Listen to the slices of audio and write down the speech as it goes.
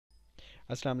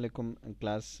अस्सलाम वालेकुम।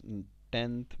 Class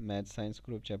 10th math science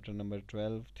group chapter number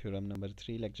 12 theorem number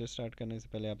 3 lecture start करने से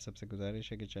पहले आप सबसे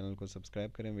गुजारिश है कि चैनल को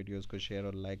सब्सक्राइब करें, वीडियोस को शेयर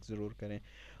और लाइक ज़रूर करें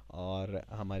और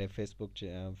हमारे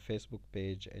फेसबुक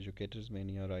पेज एजुकेटर्स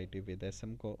मेनिया और IT विद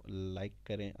SM को लाइक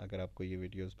करें अगर आपको ये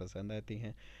वीडियोस पसंद आती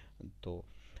हैं तो।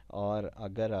 और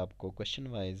अगर आपको क्वेश्चन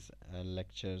वाइज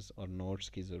लेक्चर्स और नोट्स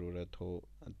की ज़रूरत हो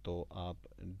तो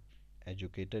आप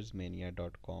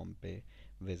educatorsmania.com पे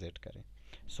विज़िट करें।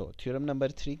 सो थ्योरम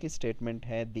नंबर 3 की स्टेटमेंट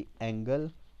है the angle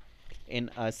in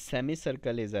a semi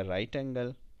circle is a right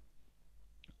angle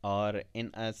और इन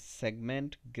a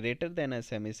segment greater than a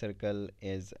semi circle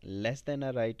is less than a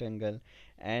right angle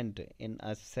and in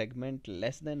a segment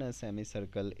less than a semi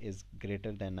circle is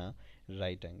greater than a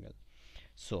right angle.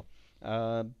 सो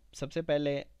सबसे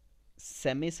पहले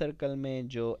semi circle में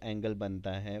जो angle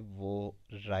बनता है वो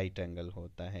right angle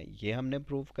होता है, ये हमने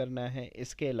प्रूव करना है।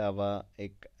 इसके अलावा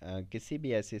एक किसी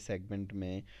भी ऐसी सेगमेंट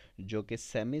में जो कि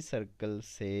सेमी सर्कल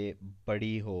से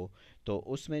बड़ी हो तो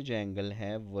उसमें जो एंगल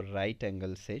है वो राइट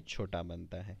एंगल से छोटा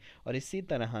बनता है। और इसी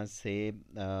तरह से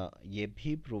ये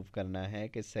भी प्रूव करना है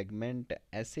कि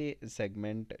ऐसे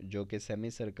सेगमेंट जो कि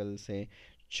सेमी सर्कल से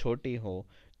छोटी हो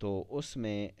तो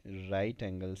उसमें राइट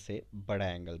एंगल से बड़ा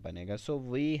एंगल बनेगा। So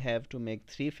we have to make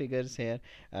 3 figures hair.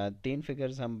 3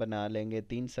 figures हम बना लेंगे,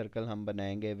 3 सर्कल हम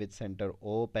बनाएंगे विद सेंटर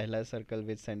ओ। पहला circle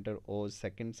with centre O,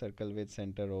 second circle with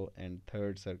centre O and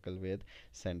third circle with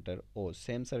centre O.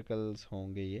 Same circles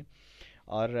होंगे ये।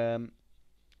 और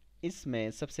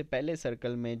इसमें सबसे पहले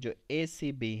सर्कल में जो ए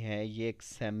सी बी है ये एक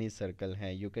सेमी सर्कल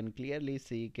है। यू कैन क्लियरली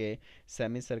सी के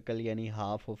सेमी सर्कल यानी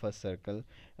हाफ ऑफ अ सर्कल,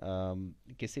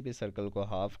 किसी भी सर्कल को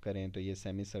हाफ करें तो ये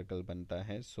सेमी सर्कल बनता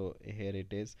है। सो हेयर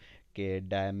इट इज़ के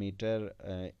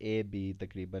डायमीटर ए बी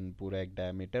तकरीबन पूरा एक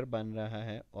डायमीटर बन रहा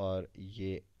है और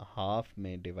ये हाफ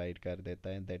में डिवाइड कर देता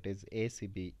है, that is a C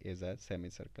B is a semi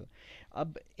circle.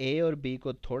 अब ए और बी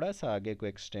को थोड़ा सा आगे को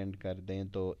एक्सटेंड कर दें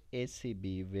तो ए C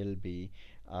B will be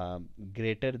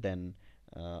greater than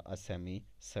a semi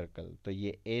circle. तो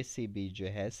ये ए सी बी जो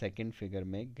है सेकंड फिगर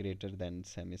में ग्रेटर देन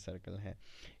सेमी सर्कल है।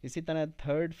 इसी तरह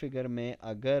थर्ड फिगर में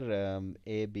अगर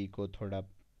ए बी को थोड़ा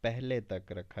पहले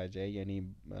तक रखा जाए यानी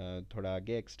थोड़ा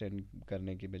आगे एक्सटेंड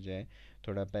करने की बजाय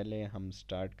थोड़ा पहले हम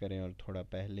स्टार्ट करें और थोड़ा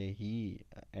पहले ही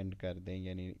एंड कर दें,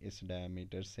 यानी इस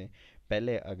डायमीटर से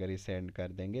पहले अगर इसे एंड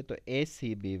कर देंगे तो ए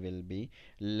C B will be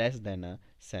less than a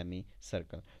semi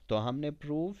circle. तो हमने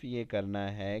प्रूफ ये करना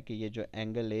है कि ये जो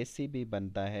एंगल ए सी बी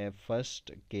बनता है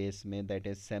फर्स्ट केस में दैट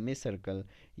इज़ सेमी सर्कल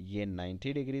ये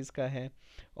 90 डिग्रीज़ का है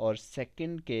और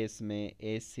सेकंड केस में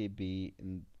ए सी बी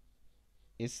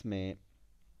इसमें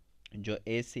जो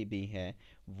ए सी बी है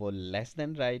वो लेस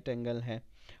देन राइट एंगल है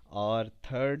और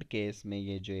थर्ड केस में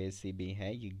ये जो ए सी बी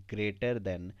है ये ग्रेटर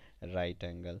देन राइट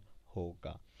एंगल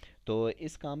होगा। तो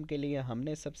इस काम के लिए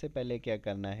हमने सबसे पहले क्या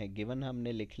करना है, गिवन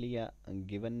हमने लिख लिया।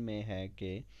 गिवन में है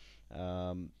कि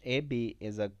A B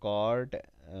is a cord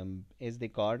is the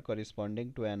cord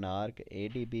corresponding to an arc A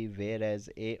D B where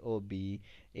as a O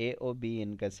B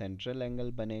इनका सेंट्रल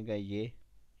एंगल बनेगा ये,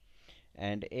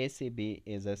 and ACB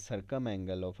is a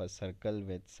circumangle of a circle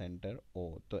with center O.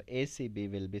 तो ACB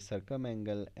will be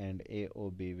circumangle and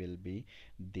AOB will be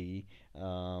the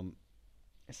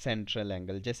central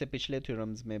angle. जैसे पिछले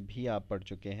theorems में भी आप पढ़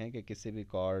चुके हैं कि किसी भी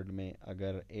कॉर्ड में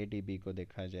अगर ए डी बी को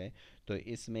देखा जाए तो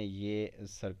इसमें ये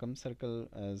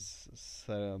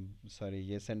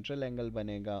ये सेंट्रल एंगल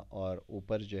बनेगा और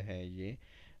ऊपर जो है ये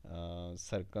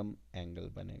सर्कम एंगल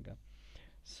बनेगा।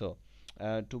 सो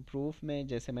टू प्रूफ में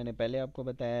जैसे मैंने पहले आपको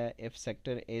बताया, if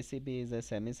sector A C B is a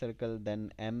semi circle then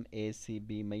M A C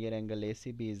B major angle A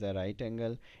C B is a right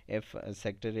angle. If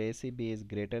sector A C B is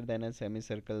greater than a semi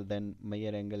circle then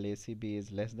major angle A C B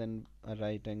is less than a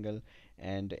right angle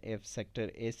and if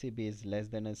sector A C B is less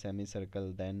than a semi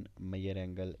circle then major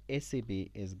angle A C B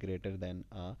is greater than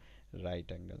a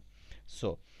right angle.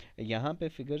 सो यहाँ पे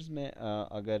figures में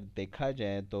अगर देखा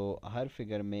जाए तो हर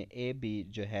figure में A B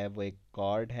जो है वो एक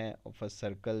कॉर्ड है of a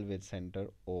circle with centre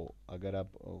O. अगर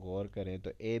आप गौर करें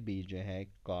तो ए बी जो है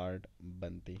कॉर्ड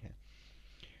बनती है।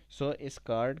 सो इस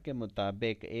कार्ड के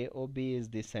मुताबिक ए O B is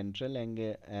the central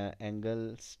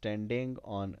angle standing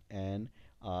on an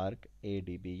arc A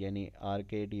D B, यानी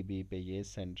आर्क ए डी बी पे ये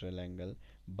सेंट्रल एंगल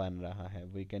बन रहा है।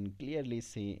 We can clearly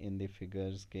see in the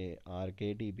figures के आर्क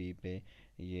ए डी बी पे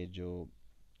ये जो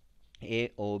ए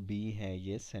ओ बी है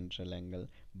ये सेंट्रल एंगल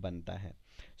बनता है।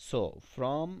 सो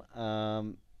फ्रॉम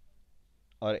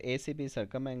और ए सी बी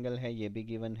सर्कम एंगल है ये भी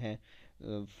गिवन है।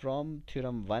 फ्रॉम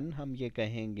थ्योरम 1 हम ये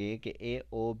कहेंगे कि ए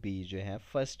ओ बी जो है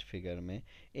फर्स्ट फिगर में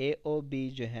ए ओ बी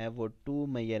जो है वो 2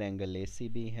 major angle A C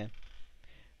B है।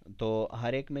 तो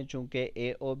हर एक में चूंकि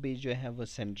ए ओ बी जो है वो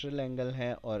सेंट्रल एंगल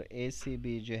है और ए सी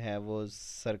बी जो है वो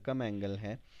सरकम एंगल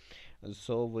है,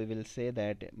 so we will say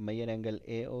that Mayer angle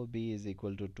AOB is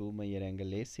equal to 2 Mayer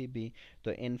angle ACB।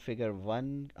 तो in figure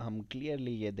 1 हम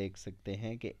clearly ये देख सकते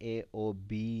हैं कि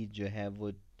AOB जो है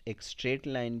वो एक स्ट्रेट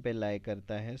लाइन पे लाई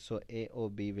करता है, सो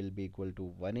AOB will be equal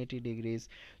to 180 degrees.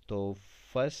 तो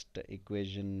फर्स्ट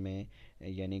इक्वेशन में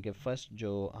यानी कि फर्स्ट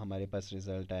जो हमारे पास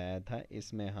रिज़ल्ट आया था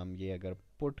इसमें हम ये अगर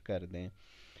पुट कर दें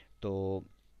तो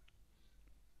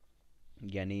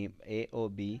यानी ए O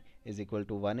B is equal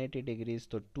to 180 degrees,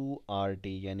 तो 2RT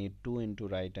यानी 2 इंटू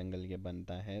राइट एंगल ये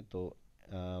बनता है। तो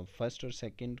फर्स्ट और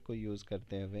सेकंड को यूज़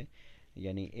करते हुए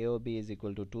यानी ए O B is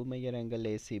equal to 2 major angle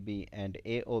A C B and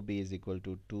A O B is equal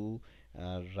to 2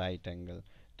 right angle.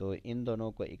 तो इन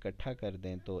दोनों को इकट्ठा कर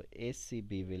दें तो ए C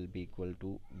B will be equal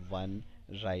to 1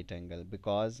 right angle,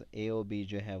 because A O B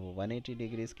जो है वो 180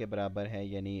 डिग्रीज़ के बराबर है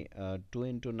यानी 2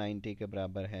 इंटू 90 के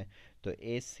बराबर है। तो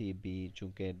ए सी बी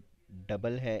चूँकि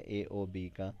डबल है ए ओ बी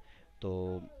का,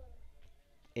 तो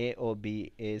ए ओ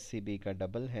बी ए सी बी का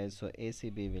डबल है, सो ए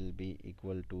C B will be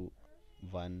equal to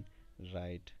 1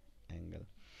 right angle.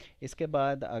 इसके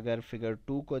बाद अगर फिगर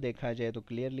 2 को देखा जाए तो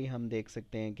क्लियरली हम देख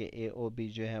सकते हैं कि ए ओ बी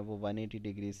जो है वो 180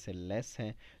 डिग्री से लेस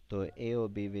है, तो ए O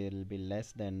B will be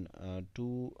less than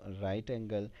 2 right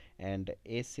angle and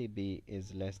A C B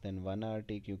is less than 1 R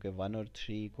T, क्योंकि 1 और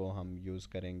 3 को हम यूज़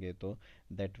करेंगे तो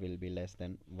that will be less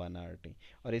than 1 R T.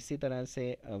 और इसी तरह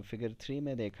से फिगर 3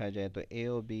 में देखा जाए तो ए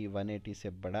ओ बी 180 से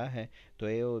बड़ा है, तो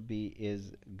ए O B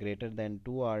is greater than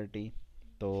 2 R T,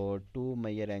 तो 2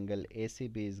 major angle A C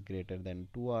B is greater than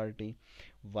 2 R T.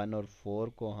 1 और 4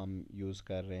 को हम यूज़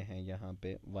कर रहे हैं यहाँ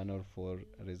पे, 1 और 4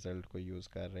 रिज़ल्ट को यूज़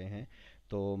कर रहे हैं,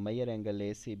 तो major angle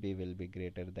A C B will be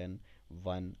greater than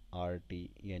 1 R T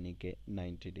यानी कि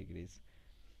 90 डिग्रीज़।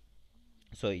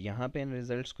 सो यहाँ पे इन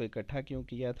रिज़ल्ट्स को इकट्ठा क्यों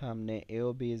किया था हमने, ए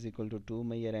O B is equal to 2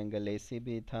 major angle A C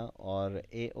B था और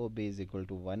ए O B is equal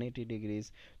to 180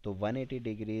 degrees. तो 180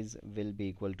 degrees will be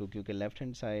equal to, क्योंकि लेफ़्ट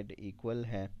हैंड साइड इक्वल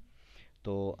है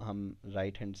तो हम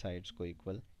राइट हैंड साइड्स को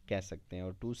इक्वल कह सकते हैं,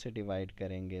 और 2 से डिवाइड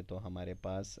करेंगे तो हमारे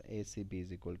पास ए C B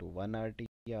is equal to 1 R T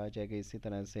आ जाएगा। इसी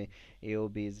तरह से ए O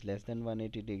B is less than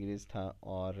 180 degrees था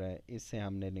और इससे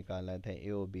हमने निकाला था ए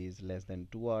O B is less than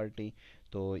 2 R T.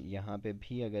 तो यहाँ पे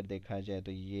भी अगर देखा जाए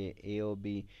तो ये ए ओ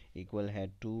बी इक्वल है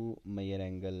 2 major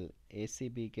angle A C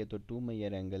B के, तो 2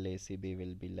 major angle A C B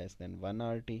will be less than 1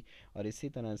 R T. और इसी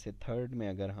तरह से थर्ड में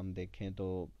अगर हम देखें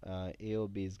तो ए O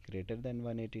B is greater than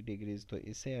 180 degrees, तो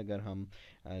इसे अगर हम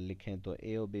लिखें तो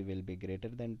ए O B will be greater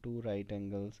than 2 right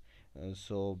angles.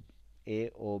 So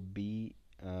A O B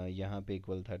यहाँ पे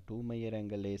इक्वल था 2 major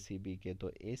angle A C B के,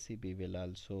 तो ए C B will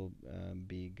also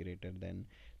be greater than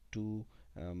 2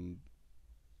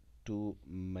 2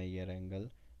 major angle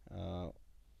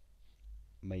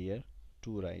measure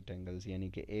 2 right angles, यानी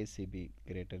कि ए C be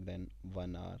greater than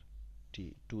 1 R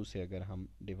T, 2 से अगर हम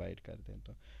डिवाइड कर दें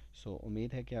तो। सो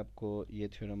उम्मीद है कि आपको ये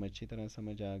थ्योरम अच्छी तरह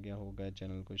समझ आ गया होगा।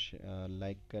 चैनल को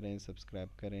लाइक करें, सब्सक्राइब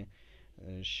करें,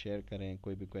 शेयर करें।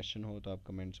 कोई भी क्वेश्चन हो तो आप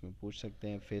कमेंट्स में पूछ सकते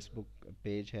हैं। फेसबुक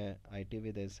पेज है IT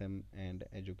with SM and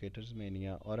educators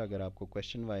mania, और अगर आपको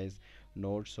क्वेश्चन वाइज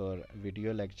नोट्स और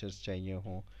वीडियो लेक्चर्स चाहिए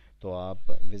हों तो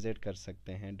आप विज़िट कर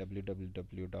सकते हैं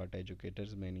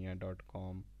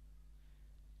www.educatorsmania.com।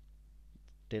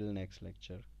 टिल नेक्स्ट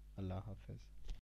लेक्चर, अल्लाह हाफिज़।